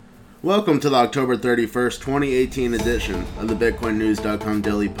Welcome to the October 31st, 2018 edition of the BitcoinNews.com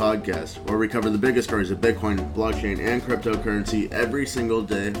Daily Podcast, where we cover the biggest stories of Bitcoin, blockchain, and cryptocurrency every single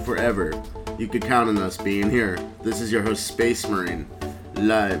day, forever. You could count on us being here. This is your host, Space Marine,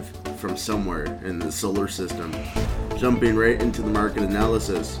 live from somewhere in the solar system. Jumping right into the market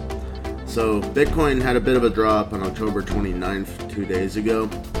analysis. So, Bitcoin had a bit of a drop on October 29th, 2 days ago.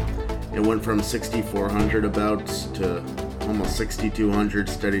 It went from 6,400 about to almost 6,200,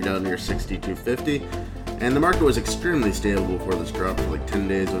 steadied out near 6,250, and the market was extremely stable before this drop. For like 10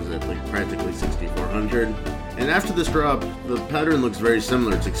 days it was at like practically 6,400, and after this drop the pattern looks very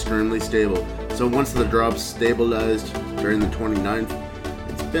similar. It's extremely stable. So once the drop stabilized during the 29th,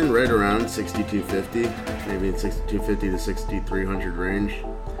 it's been right around 6,250, maybe in 6,250 to 6,300 range,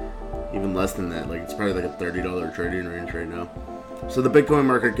 even less than that. Like it's probably like a $30 trading range right now. So the Bitcoin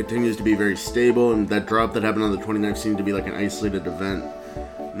market continues to be very stable, and that drop that happened on the 29th seemed to be like an isolated event,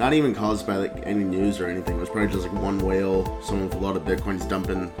 not even caused by like any news or anything. It was probably just like one whale, someone with a lot of Bitcoins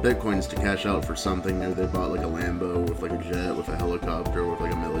dumping Bitcoins to cash out for something. Maybe they bought like a Lambo with like a jet, with a helicopter, with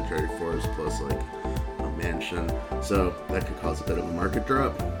like a military force, plus like a mansion. So that could cause a bit of a market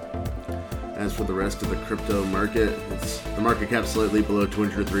drop. As for the rest of the crypto market, the market cap slightly below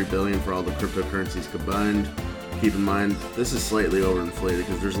 203 billion for all the cryptocurrencies combined. Keep in mind, this is slightly overinflated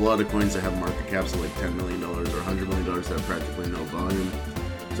because there's a lot of coins that have market caps of like $10 million or $100 million that have practically no volume.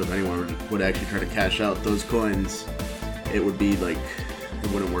 So if anyone would actually try to cash out those coins, it would be like,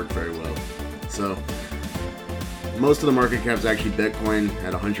 it wouldn't work very well. So most of the market cap is actually Bitcoin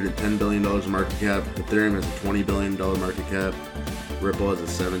at $110 billion market cap. Ethereum has a $20 billion market cap. Ripple has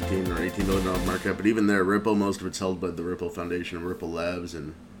a $17 or $18 billion market cap. But even there, Ripple, most of it's held by the Ripple Foundation and Ripple Labs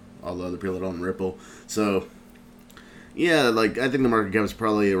and all the other people that own Ripple. So yeah, like I think the market cap is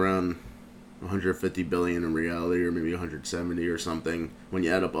probably around 150 billion in reality, or maybe 170 or something when you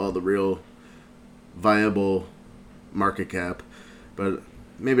add up all the real viable market cap. But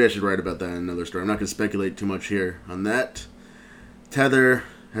maybe I should write about that in another story. I'm not going to speculate too much here on that. Tether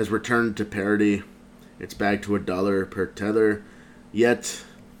has returned to parity. It's back to $1 per Tether. Yet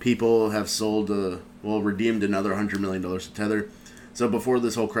people have redeemed another $100 million of Tether. So before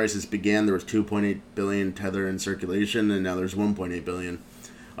this whole crisis began, there was 2.8 billion Tether in circulation, and now there's 1.8 billion.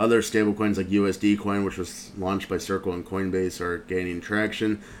 Other stablecoins like USD Coin, which was launched by Circle and Coinbase, are gaining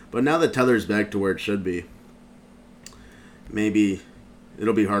traction. But now that Tether's back to where it should be, maybe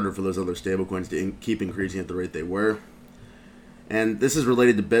it'll be harder for those other stablecoins to keep increasing at the rate they were. And this is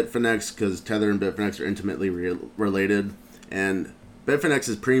related to Bitfinex because Tether and Bitfinex are intimately related. And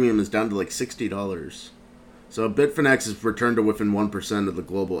Bitfinex's premium is down to like $60. So Bitfinex has returned to within 1% of the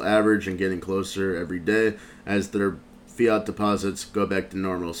global average and getting closer every day as their fiat deposits go back to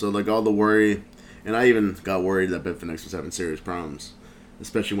normal. So like all the worry, and I even got worried that Bitfinex was having serious problems,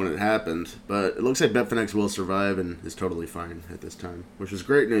 especially when it happened. But it looks like Bitfinex will survive and is totally fine at this time, which is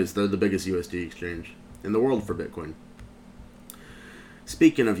great news. They're the biggest USD exchange in the world for Bitcoin.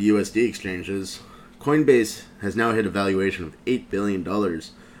 Speaking of USD exchanges, Coinbase has now hit a valuation of $8 billion.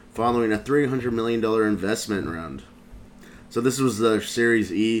 Following a $300 million investment round. So this was the Series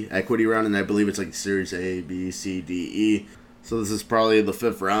E equity round, and I believe it's like Series A, B, C, D, E. So this is probably the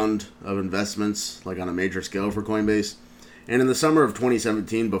fifth round of investments, like on a major scale for Coinbase. And in the summer of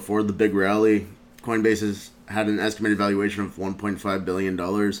 2017, before the big rally, Coinbase has had an estimated valuation of $1.5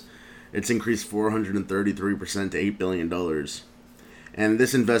 billion. It's increased 433% to $8 billion. And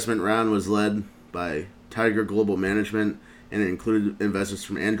this investment round was led by Tiger Global Management, and it included investors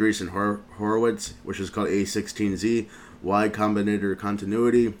from Andreessen Horowitz, which is called A16Z, Y Combinator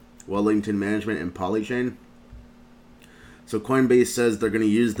Continuity, Wellington Management, and Polychain. So Coinbase says they're going to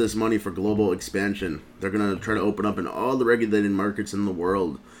use this money for global expansion. They're going to try to open up in all the regulated markets in the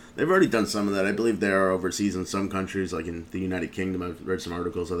world. They've already done some of that. I believe they are overseas in some countries, like in the United Kingdom. I've read some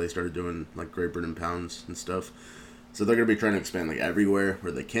articles how they started doing like Great Britain pounds and stuff. So they're going to be trying to expand like everywhere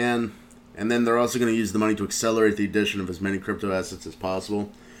where they can. And then they're also going to use the money to accelerate the addition of as many crypto assets as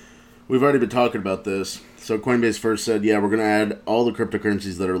possible. We've already been talking about this. So Coinbase first said, yeah, we're going to add all the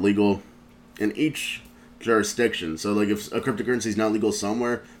cryptocurrencies that are legal in each jurisdiction. So like if a cryptocurrency is not legal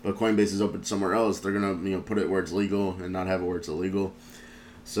somewhere, but Coinbase is open somewhere else, they're going to put it where it's legal and not have it where it's illegal.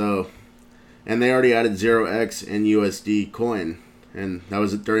 So, and they already added 0x and USD Coin. And that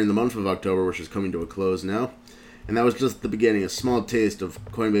was during the month of October, which is coming to a close now. And that was just the beginning, a small taste of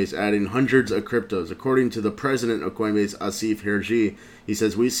Coinbase adding hundreds of cryptos. According to the president of Coinbase, Asif Hirji, he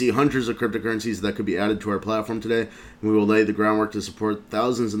says, we see hundreds of cryptocurrencies that could be added to our platform today, and we will lay the groundwork to support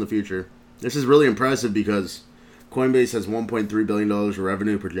thousands in the future. This is really impressive because Coinbase has $1.3 billion of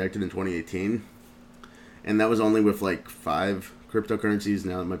revenue projected in 2018, and that was only with like 5 cryptocurrencies.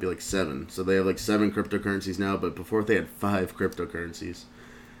 Now it might be like 7. So they have like 7 cryptocurrencies now, but before they had 5 cryptocurrencies.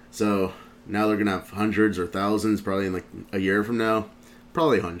 So now they're going to have hundreds or thousands probably in like a year from now.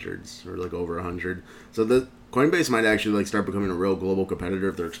 Probably hundreds or like over 100. So the Coinbase might actually like start becoming a real global competitor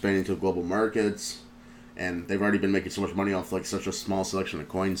if they're expanding to global markets. And they've already been making so much money off like such a small selection of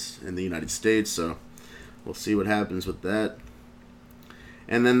coins in the United States. So we'll see what happens with that.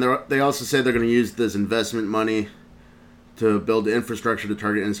 And then they also say they're going to use this investment money to build infrastructure to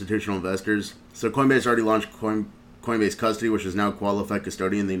target institutional investors. So Coinbase already launched Coinbase Custody, which is now a qualified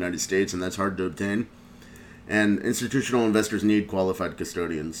custodian in the United States, and that's hard to obtain. And institutional investors need qualified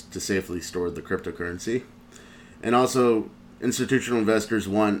custodians to safely store the cryptocurrency. And also, institutional investors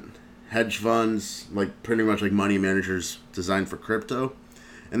want hedge funds, like pretty much like money managers designed for crypto.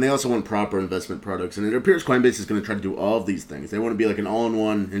 And they also want proper investment products. And it appears Coinbase is going to try to do all of these things. They want to be like an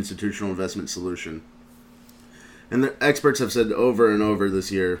all-in-one institutional investment solution. And the experts have said over and over this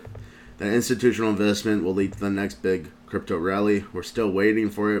year that institutional investment will lead to the next big crypto rally. We're still waiting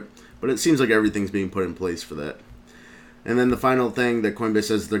for it, but it seems like everything's being put in place for that. And then the final thing that Coinbase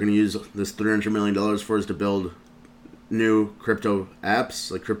says they're going to use this $300 million for is to build new crypto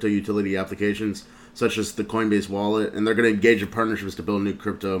apps, like crypto utility applications, such as the Coinbase wallet, and they're going to engage in partnerships to build new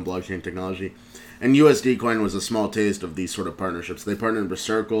crypto and blockchain technology. And USD Coin was a small taste of these sort of partnerships. They partnered with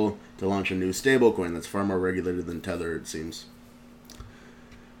Circle to launch a new stablecoin that's far more regulated than Tether, it seems.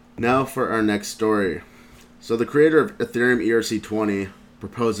 Now for our next story. So the creator of Ethereum ERC20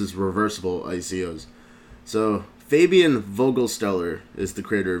 proposes reversible ICOs. So Fabian Vogelsteller is the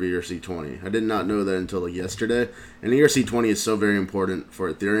creator of ERC20. I did not know that until yesterday. And ERC20 is so very important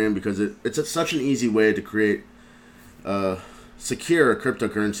for Ethereum because it's such an easy way to create secure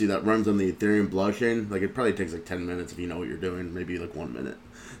cryptocurrency that runs on the Ethereum blockchain. Like it probably takes like 10 minutes if you know what you're doing, maybe like 1 minute.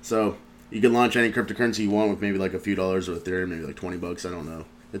 So you can launch any cryptocurrency you want with maybe like a few dollars of Ethereum, maybe like $20, I don't know.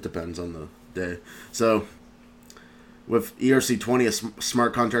 It depends on the day. So with ERC20, a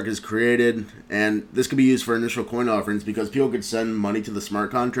smart contract is created, and this could be used for initial coin offerings because people could send money to the smart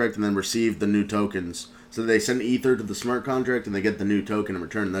contract and then receive the new tokens. So they send Ether to the smart contract and they get the new token in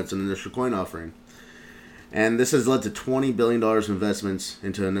return. That's an initial coin offering. And this has led to $20 billion in investments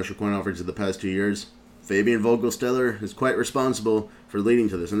into initial coin offerings in the past 2 years. Fabian Vogelsteller is quite responsible for leading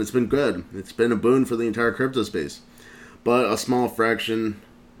to this, and it's been good. It's been a boon for the entire crypto space. But a small fraction,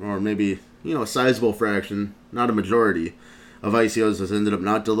 or maybe, a sizable fraction, not a majority, of ICOs has ended up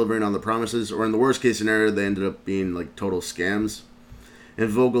not delivering on the promises, or in the worst case scenario, they ended up being like total scams. And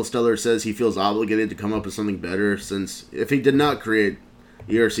Vogelsteller says he feels obligated to come up with something better, since if he did not create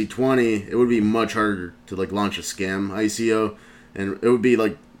ERC20, it would be much harder to like launch a scam ICO, and it would be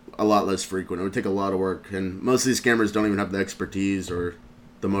like a lot less frequent. It would take a lot of work, and most of these scammers don't even have the expertise or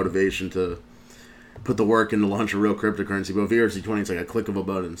the motivation to put the work in to launch a real cryptocurrency. But with ERC20, it's like a click of a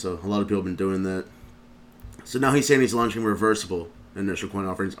button, so a lot of people have been doing that. So now he's saying he's launching reversible initial coin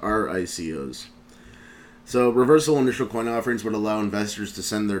offerings, RICOs. So reversible initial coin offerings would allow investors to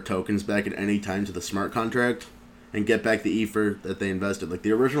send their tokens back at any time to the smart contract and get back the Ether that they invested. Like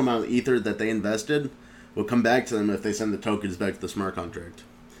the original amount of Ether that they invested will come back to them if they send the tokens back to the smart contract.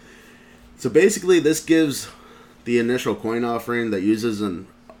 So basically this gives the initial coin offering that uses an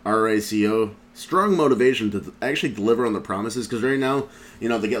RICO strong motivation to actually deliver on the promises, because right now,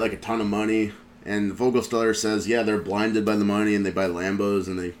 they get like a ton of money, and Vogelsteller says, yeah, they're blinded by the money and they buy Lambos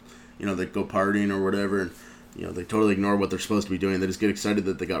and they, they go partying or whatever, and, they totally ignore what they're supposed to be doing. They just get excited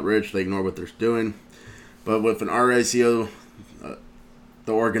that they got rich, they ignore what they're doing. But with an RICO,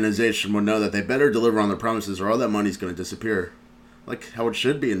 the organization would know that they better deliver on their promises or all that money's going to disappear. Like how it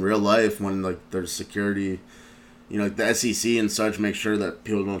should be in real life when like there's security, like the SEC and such make sure that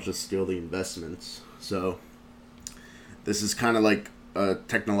people don't just steal the investments. So this is kind of like a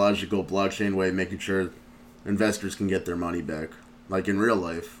technological blockchain way of making sure investors can get their money back, like in real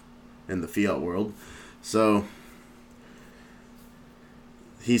life, in the fiat world. So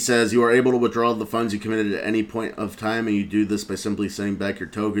he says you are able to withdraw the funds you committed at any point of time, and you do this by simply sending back your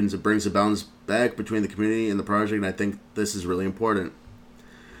tokens. It brings a balance back between the community and the project, and I think this is really important.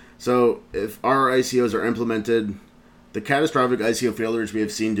 So if our ICOs are implemented, the catastrophic ICO failures we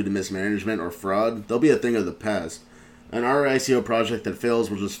have seen due to mismanagement or fraud, they'll be a thing of the past. An RICO project that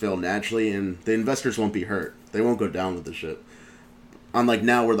fails will just fail naturally, and the investors won't be hurt. They won't go down with the ship. Unlike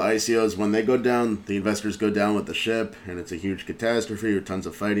now where the ICOs, when they go down, the investors go down with the ship, and it's a huge catastrophe or tons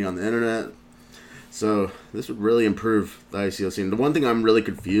of fighting on the internet. So this would really improve the ICO scene. The one thing I'm really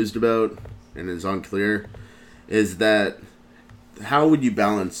confused about, and is unclear, is that how would you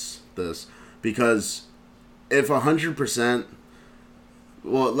balance this? Because if 100%,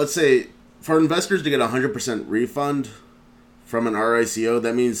 well, let's say for investors to get 100% refund from an RICO,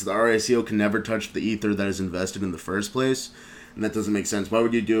 that means the RICO can never touch the ether that is invested in the first place. And that doesn't make sense. Why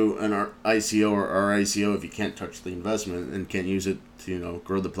would you do an ICO or RICO if you can't touch the investment and can't use it to,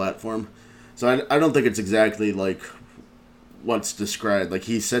 grow the platform? So I don't think it's exactly like what's described. Like,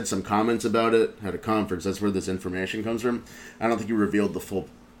 he said some comments about it at a conference. That's where this information comes from. I don't think he revealed the full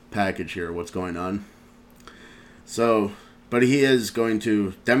package here, what's going on. So, but he is going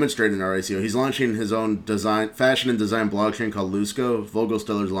to demonstrate an RICO. He's launching his own fashion and design blockchain called Lusco.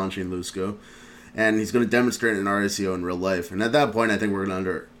 Vogelsteller's launching Lusco. And he's going to demonstrate an RICO in real life. And at that point, I think we're going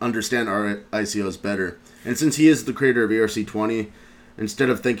to understand RICOs better. And since he is the creator of ERC20, instead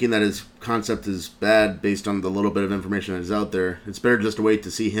of thinking that his concept is bad based on the little bit of information that is out there, it's better just to wait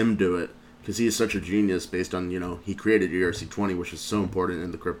to see him do it. Because he is such a genius based on, he created ERC20, which is so important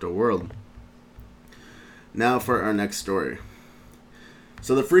in the crypto world. Now for our next story.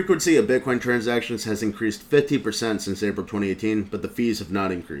 So the frequency of Bitcoin transactions has increased 50% since April 2018, but the fees have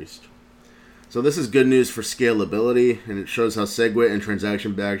not increased. So this is good news for scalability, and it shows how SegWit and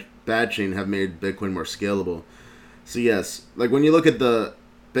transaction batching have made Bitcoin more scalable. So yes, like when you look at the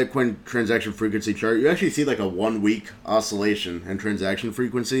Bitcoin transaction frequency chart, you actually see like a 1 week oscillation in transaction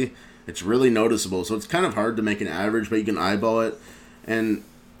frequency. It's really noticeable. So it's kind of hard to make an average, but you can eyeball it. And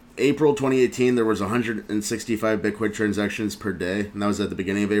April 2018, there was 165 Bitcoin transactions per day, and that was at the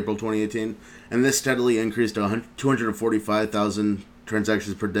beginning of April 2018. And this steadily increased to 245,000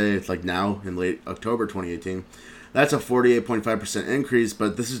 transactions per day, like now in late October 2018. That's a 48.5% increase,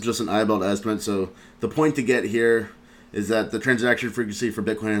 but this is just an eyeballed estimate. So the point to get here is that the transaction frequency for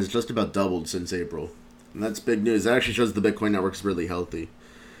Bitcoin has just about doubled since April. And that's big news. That actually shows the Bitcoin network's really healthy.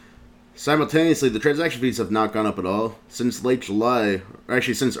 Simultaneously, the transaction fees have not gone up at all. Since late July, or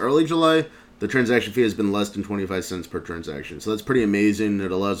actually since early July, the transaction fee has been less than 25 cents per transaction. So that's pretty amazing.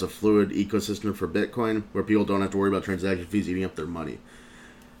 It allows a fluid ecosystem for Bitcoin where people don't have to worry about transaction fees eating up their money.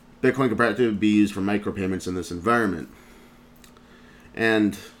 Bitcoin can practically be used for micropayments in this environment.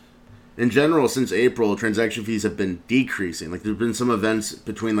 And in general, since April, transaction fees have been decreasing. Like, there have been some events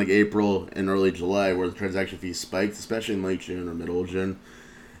between like April and early July where the transaction fees spiked, especially in late June or middle of June.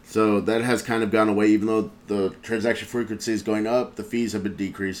 So that has kind of gone away. Even though the transaction frequency is going up, the fees have been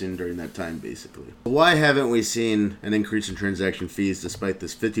decreasing during that time, basically. Why haven't we seen an increase in transaction fees despite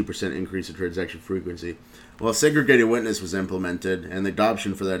this 50% increase in transaction frequency? Well, segregated witness was implemented, and the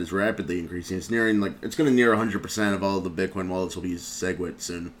adoption for that is rapidly increasing. It's going to near 100% of all of the Bitcoin wallets will be SegWit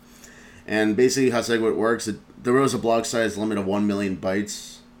soon. And basically how SegWit works, there was a block size limit of 1 million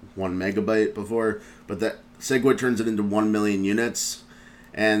bytes, 1 megabyte before, but that SegWit turns it into 1 million units.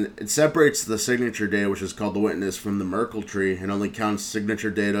 And it separates the signature data, which is called the witness, from the Merkle tree, and only counts signature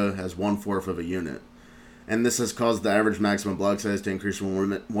data as 1/4 of a unit. And this has caused the average maximum block size to increase from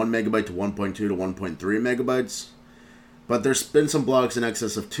 1 megabyte to 1.2 to 1.3 megabytes. But there's been some blocks in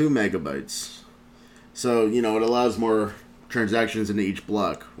excess of 2 megabytes. So, it allows more transactions into each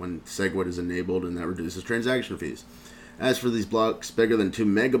block when SegWit is enabled, and that reduces transaction fees. As for these blocks bigger than 2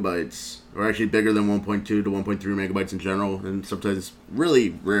 megabytes, or actually bigger than 1.2 to 1.3 megabytes in general, and sometimes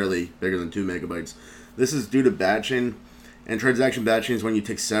really rarely bigger than 2 megabytes, this is due to batching. And transaction batching is when you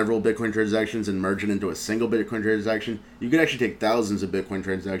take several Bitcoin transactions and merge it into a single Bitcoin transaction. You can actually take thousands of Bitcoin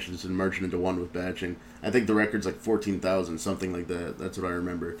transactions and merge it into one with batching. I think the record's like 14,000, something like that. That's what I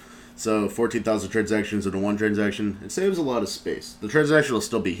remember. So 14,000 transactions into one transaction. It saves a lot of space. The transaction will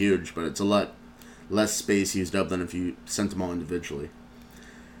still be huge, but it's a lot less space used up than if you sent them all individually.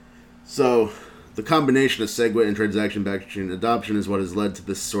 So the combination of SegWit and transaction batching adoption is what has led to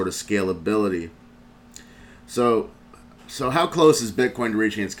this sort of scalability. So how close is Bitcoin to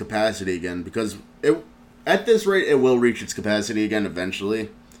reaching its capacity again? Because at this rate, it will reach its capacity again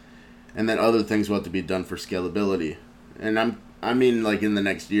eventually, and then other things will have to be done for scalability. And I mean like in the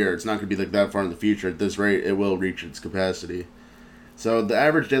next year. It's not going to be like that far in the future. At this rate, it will reach its capacity. So the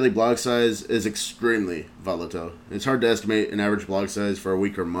average daily block size is extremely volatile. It's hard to estimate an average block size for a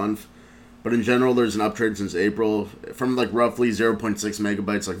week or month, but in general, there's an uptrend since April from like roughly 0.6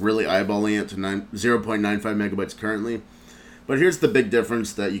 megabytes, like really eyeballing it, to 0.95 megabytes currently. But here's the big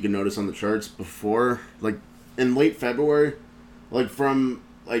difference that you can notice on the charts. Before, like in late February, like from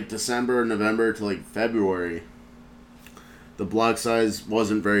like December, November to like February, the block size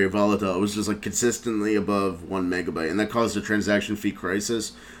wasn't very volatile. It was just like consistently above 1 megabyte, and that caused a transaction fee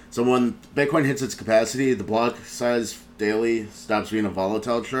crisis. So when Bitcoin hits its capacity, the block size daily stops being a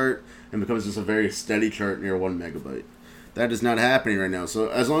volatile chart and becomes just a very steady chart near 1 megabyte. That is not happening right now. So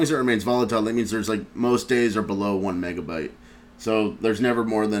as long as it remains volatile, that means there's like most days are below 1 megabyte. So there's never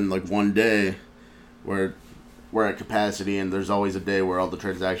more than like one day where we're at capacity, and there's always a day where all the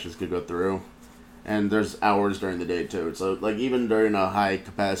transactions could go through. And there's hours during the day too. So like even during a high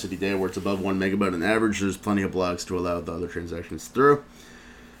capacity day where it's above 1 megabyte on average, there's plenty of blocks to allow the other transactions through.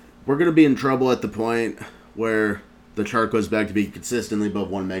 We're going to be in trouble at the point where the chart goes back to be consistently above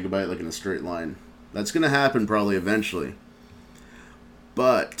 1 megabyte, like in a straight line. That's going to happen probably eventually.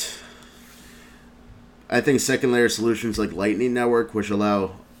 But I think second layer solutions like Lightning Network, which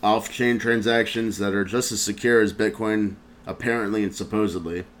allow off-chain transactions that are just as secure as Bitcoin apparently and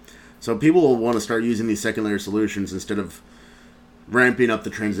supposedly. So people will want to start using these second layer solutions instead of ramping up the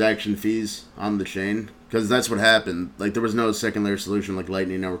transaction fees on the chain, because that's what happened. Like there was no second layer solution like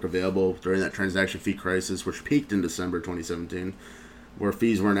Lightning Network available during that transaction fee crisis, which peaked in December 2017, where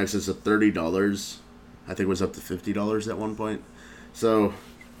fees were in excess of $30. I think it was up to $50 at one point. So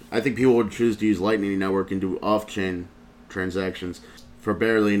I think people would choose to use Lightning Network and do off-chain transactions for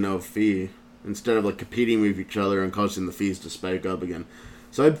barely no fee instead of like competing with each other and causing the fees to spike up again.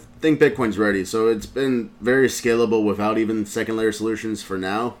 So I think Bitcoin's ready. So it's been very scalable without even second layer solutions for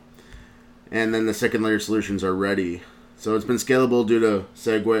now. And then the second layer solutions are ready. So it's been scalable due to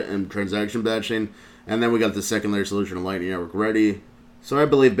SegWit and transaction batching. And then we got the second layer solution of Lightning Network ready. So I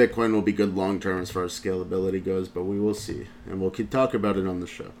believe Bitcoin will be good long term as far as scalability goes, but we will see. And we'll keep talking about it on the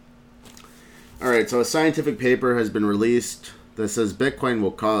show. Alright, so a scientific paper has been released that says Bitcoin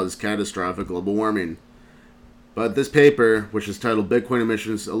will cause catastrophic global warming. But this paper, which is titled Bitcoin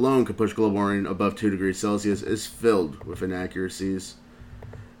Emissions Alone Could Push Global Warming Above 2 degrees Celsius, is filled with inaccuracies.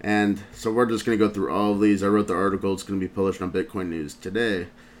 And so we're just going to go through all of these. I wrote the article. It's going to be published on Bitcoin News today.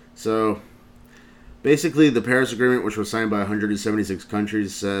 So basically, the Paris Agreement, which was signed by 176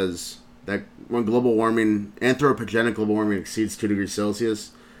 countries, says that when global warming, anthropogenic global warming exceeds 2 degrees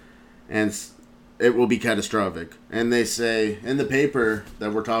Celsius, and it will be catastrophic. And they say, in the paper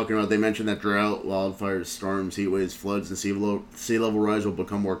that we're talking about, they mention that drought, wildfires, storms, heat waves, floods, and sea level rise will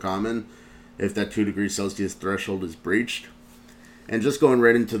become more common if that 2 degrees Celsius threshold is breached. And just going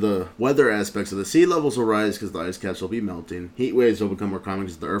right into the weather aspects of the sea levels will rise because the ice caps will be melting. Heat waves will become more common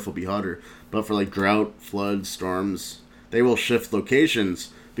because the earth will be hotter. But for like drought, floods, storms, they will shift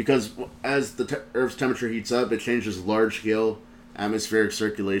locations because as the Earth's temperature heats up, it changes large-scale atmospheric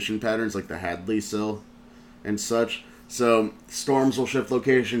circulation patterns like the Hadley Cell and such. So storms will shift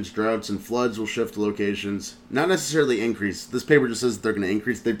locations, droughts and floods will shift locations. Not necessarily increase. This paper just says they're going to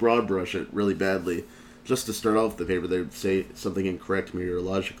increase. They broad brush it really badly. Just to start off the paper, they would say something incorrect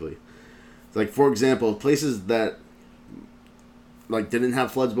meteorologically. Like, for example, places that like didn't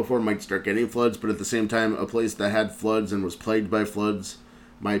have floods before might start getting floods, but at the same time, a place that had floods and was plagued by floods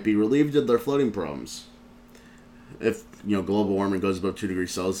might be relieved of their flooding problems. If, global warming goes above 2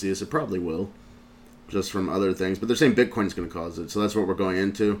 degrees Celsius, it probably will, just from other things. But they're saying Bitcoin's going to cause it, so that's what we're going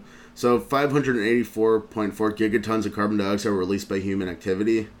into. So 584.4 gigatons of carbon dioxide were released by human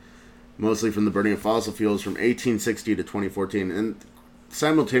activity, mostly from the burning of fossil fuels from 1860 to 2014. And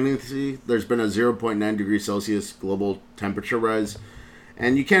simultaneously, there's been a 0.9 degrees Celsius global temperature rise.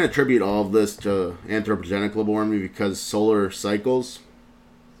 And you can't attribute all of this to anthropogenic global warming because solar cycles,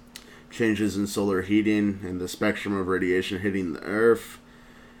 changes in solar heating, and the spectrum of radiation hitting the Earth.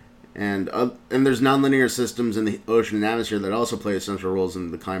 And there's nonlinear systems in the ocean and atmosphere that also play essential roles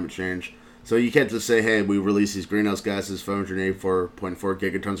in the climate change. So you can't just say, hey, we release these greenhouse gases, 584.4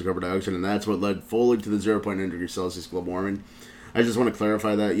 gigatons of carbon dioxide, and that's what led fully to the 0.9 degrees Celsius global warming. I just want to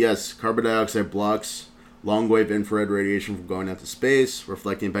clarify that. Yes, carbon dioxide blocks long-wave infrared radiation from going out to space,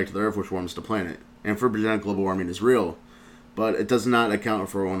 reflecting back to the Earth, which warms the planet. Anthropogenic global warming is real, but it does not account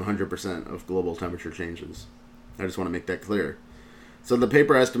for 100% of global temperature changes. I just want to make that clear. So the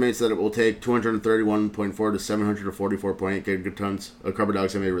paper estimates that it will take 231.4 to 744.8 gigatons of carbon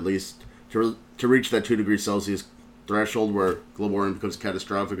dioxide may be released to reach that 2 degrees Celsius threshold where global warming becomes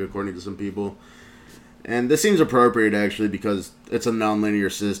catastrophic, according to some people. And this seems appropriate, actually, because it's a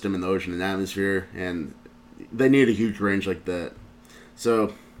nonlinear system in the ocean and atmosphere, and they need a huge range like that.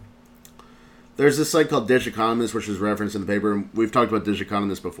 So there's this site called Digiconomist, which is referenced in the paper. We've talked about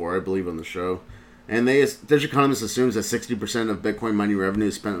Digiconomist before, I believe, on the show. And Digiconomist assumes that 60% of Bitcoin mining revenue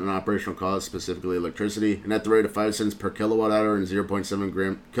is spent on operational costs, specifically electricity, and at the rate of 5 cents per kilowatt hour and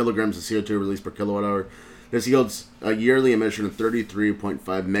 0.7 kilograms of CO2 released per kilowatt hour. This yields a yearly emission of 33.5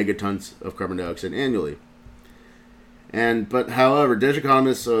 megatons of carbon dioxide annually. However,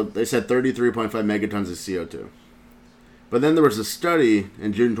 Digiconomist, so they said 33.5 megatons of CO2. But then there was a study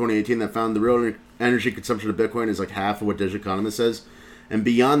in June 2018 that found the real energy consumption of Bitcoin is like half of what Digiconomist says. And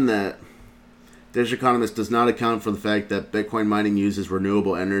beyond that, Digiconomist does not account for the fact that Bitcoin mining uses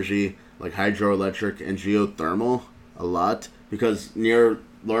renewable energy like hydroelectric and geothermal a lot, because near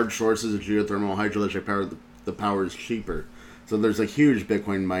large sources of geothermal hydroelectric power, the power is cheaper. So there's a huge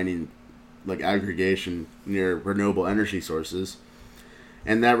Bitcoin mining like aggregation near renewable energy sources,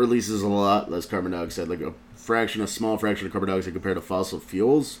 and that releases a lot less carbon dioxide, like a small fraction of carbon dioxide compared to fossil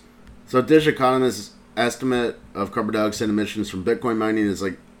fuels. So Dish Economist's estimate of carbon dioxide emissions from Bitcoin mining is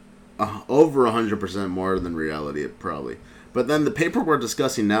like over 100% more than reality, probably. But then the paper we're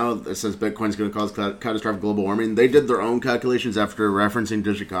discussing now that says Bitcoin's going to cause catastrophic global warming, they did their own calculations after referencing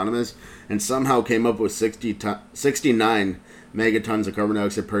Dish Economist and somehow came up with 69 megatons of carbon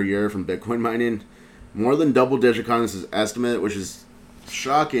dioxide per year from Bitcoin mining. More than double Dish Economist's estimate, which is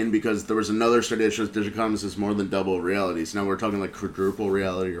shocking because there was another study that shows Dish Economist is more than double reality. So now we're talking like quadruple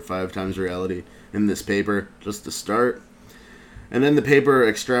reality or 5 times reality in this paper, just to start. And then the paper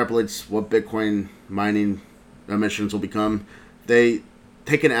extrapolates what Bitcoin mining emissions will become. They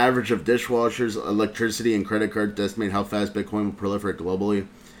take an average of dishwashers, electricity, and credit cards to estimate how fast Bitcoin will proliferate globally.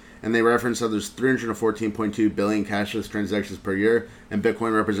 And they reference how there's 314.2 billion cashless transactions per year, and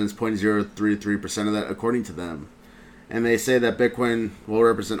Bitcoin represents 0.033% of that, according to them. And they say that Bitcoin will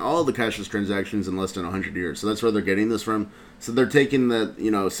represent all the cashless transactions in less than 100 years. So that's where they're getting this from. So they're taking the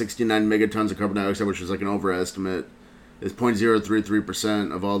 69 megatons of carbon dioxide, which is like an overestimate, is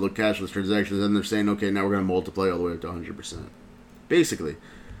 0.033% of all the cashless transactions, and they're saying, okay, now we're going to multiply all the way up to 100%. Basically.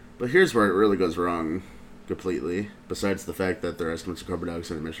 But here's where it really goes wrong completely, besides the fact that their estimates of carbon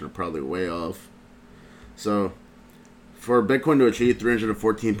dioxide emission are probably way off. So, for Bitcoin to achieve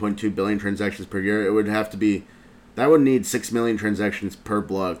 314.2 billion transactions per year, that would need 6 million transactions per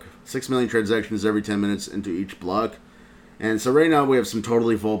block. 6 million transactions every 10 minutes into each block. And so right now we have some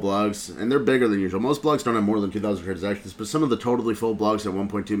totally full blocks, and they're bigger than usual. Most blocks don't have more than 2,000 transactions, but some of the totally full blocks at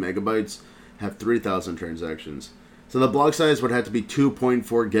 1.2 megabytes have 3,000 transactions. So the block size would have to be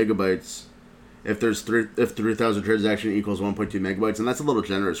 2.4 gigabytes if 3,000 transactions equals 1.2 megabytes, and that's a little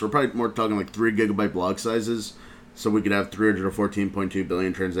generous. We're probably more talking like 3 gigabyte block sizes, so we could have 314.2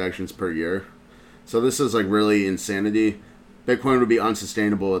 billion transactions per year. So this is like really insanity. Bitcoin would be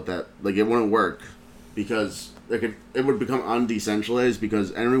unsustainable at that. Like, it wouldn't work because it would become undecentralized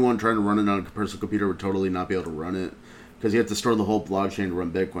because anyone trying to run it on a personal computer would totally not be able to run it because you have to store the whole blockchain to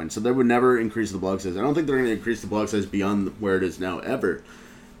run Bitcoin. So they would never increase the block size. I don't think they're going to increase the block size beyond where it is now ever.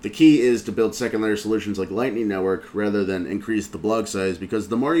 The key is to build second layer solutions like Lightning Network rather than increase the block size, because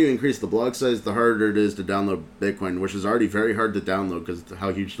the more you increase the block size, the harder it is to download Bitcoin, which is already very hard to download because of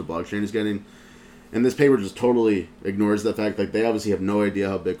how huge the blockchain is getting. And this paper just totally ignores the fact that they obviously have no idea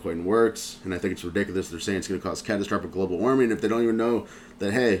how Bitcoin works, and I think it's ridiculous. They're saying it's going to cause catastrophic global warming if they don't even know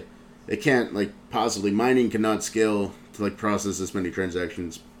that, hey, it can't, like, possibly, mining cannot scale to, like, process this many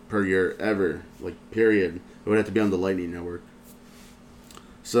transactions per year ever, like, period. It would have to be on the Lightning Network.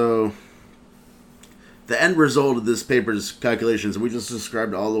 So, the end result of this paper's calculations, we just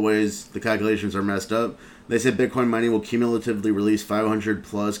described all the ways the calculations are messed up. They said Bitcoin mining will cumulatively release 500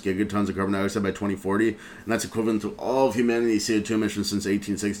 plus gigatons of carbon dioxide by 2040, and that's equivalent to all of humanity's CO2 emissions since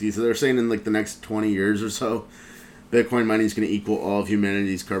 1860. So they're saying in like the next 20 years or so, Bitcoin mining is going to equal all of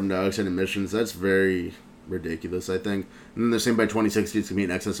humanity's carbon dioxide emissions. That's very ridiculous, I think. And then they're saying by 2060 it's going to be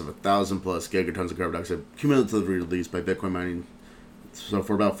in excess of 1,000 plus gigatons of carbon dioxide cumulatively released by Bitcoin mining. So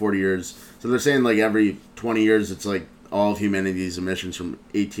for about 40 years. So they're saying like every 20 years it's like all of humanity's emissions from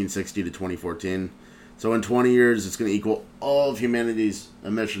 1860 to 2014. So in 20 years, it's going to equal all of humanity's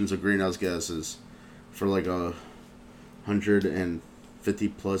emissions of greenhouse gases for like a 150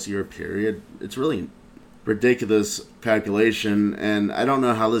 plus year period. It's really ridiculous calculation, and I don't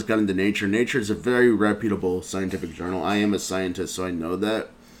know how this got into Nature. Nature is a very reputable scientific journal. I am a scientist, so I know that.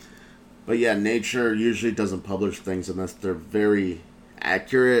 But yeah, Nature usually doesn't publish things unless they're very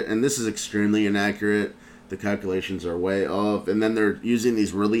accurate, and this is extremely inaccurate. The calculations are way off, and then they're using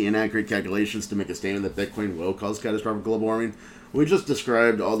these really inaccurate calculations to make a statement that Bitcoin will cause catastrophic global warming. We just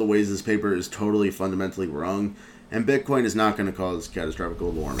described all the ways this paper is totally fundamentally wrong, and Bitcoin is not going to cause catastrophic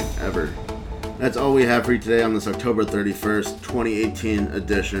global warming, ever. That's all we have for you today on this October 31st, 2018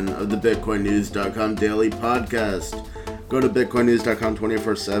 edition of the BitcoinNews.com Daily Podcast. Go to BitcoinNews.com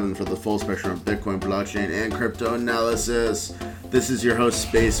 24/7 for the full spectrum of Bitcoin, blockchain, and crypto analysis. This is your host,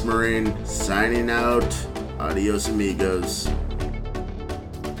 Space Marine, signing out. Adios, amigos.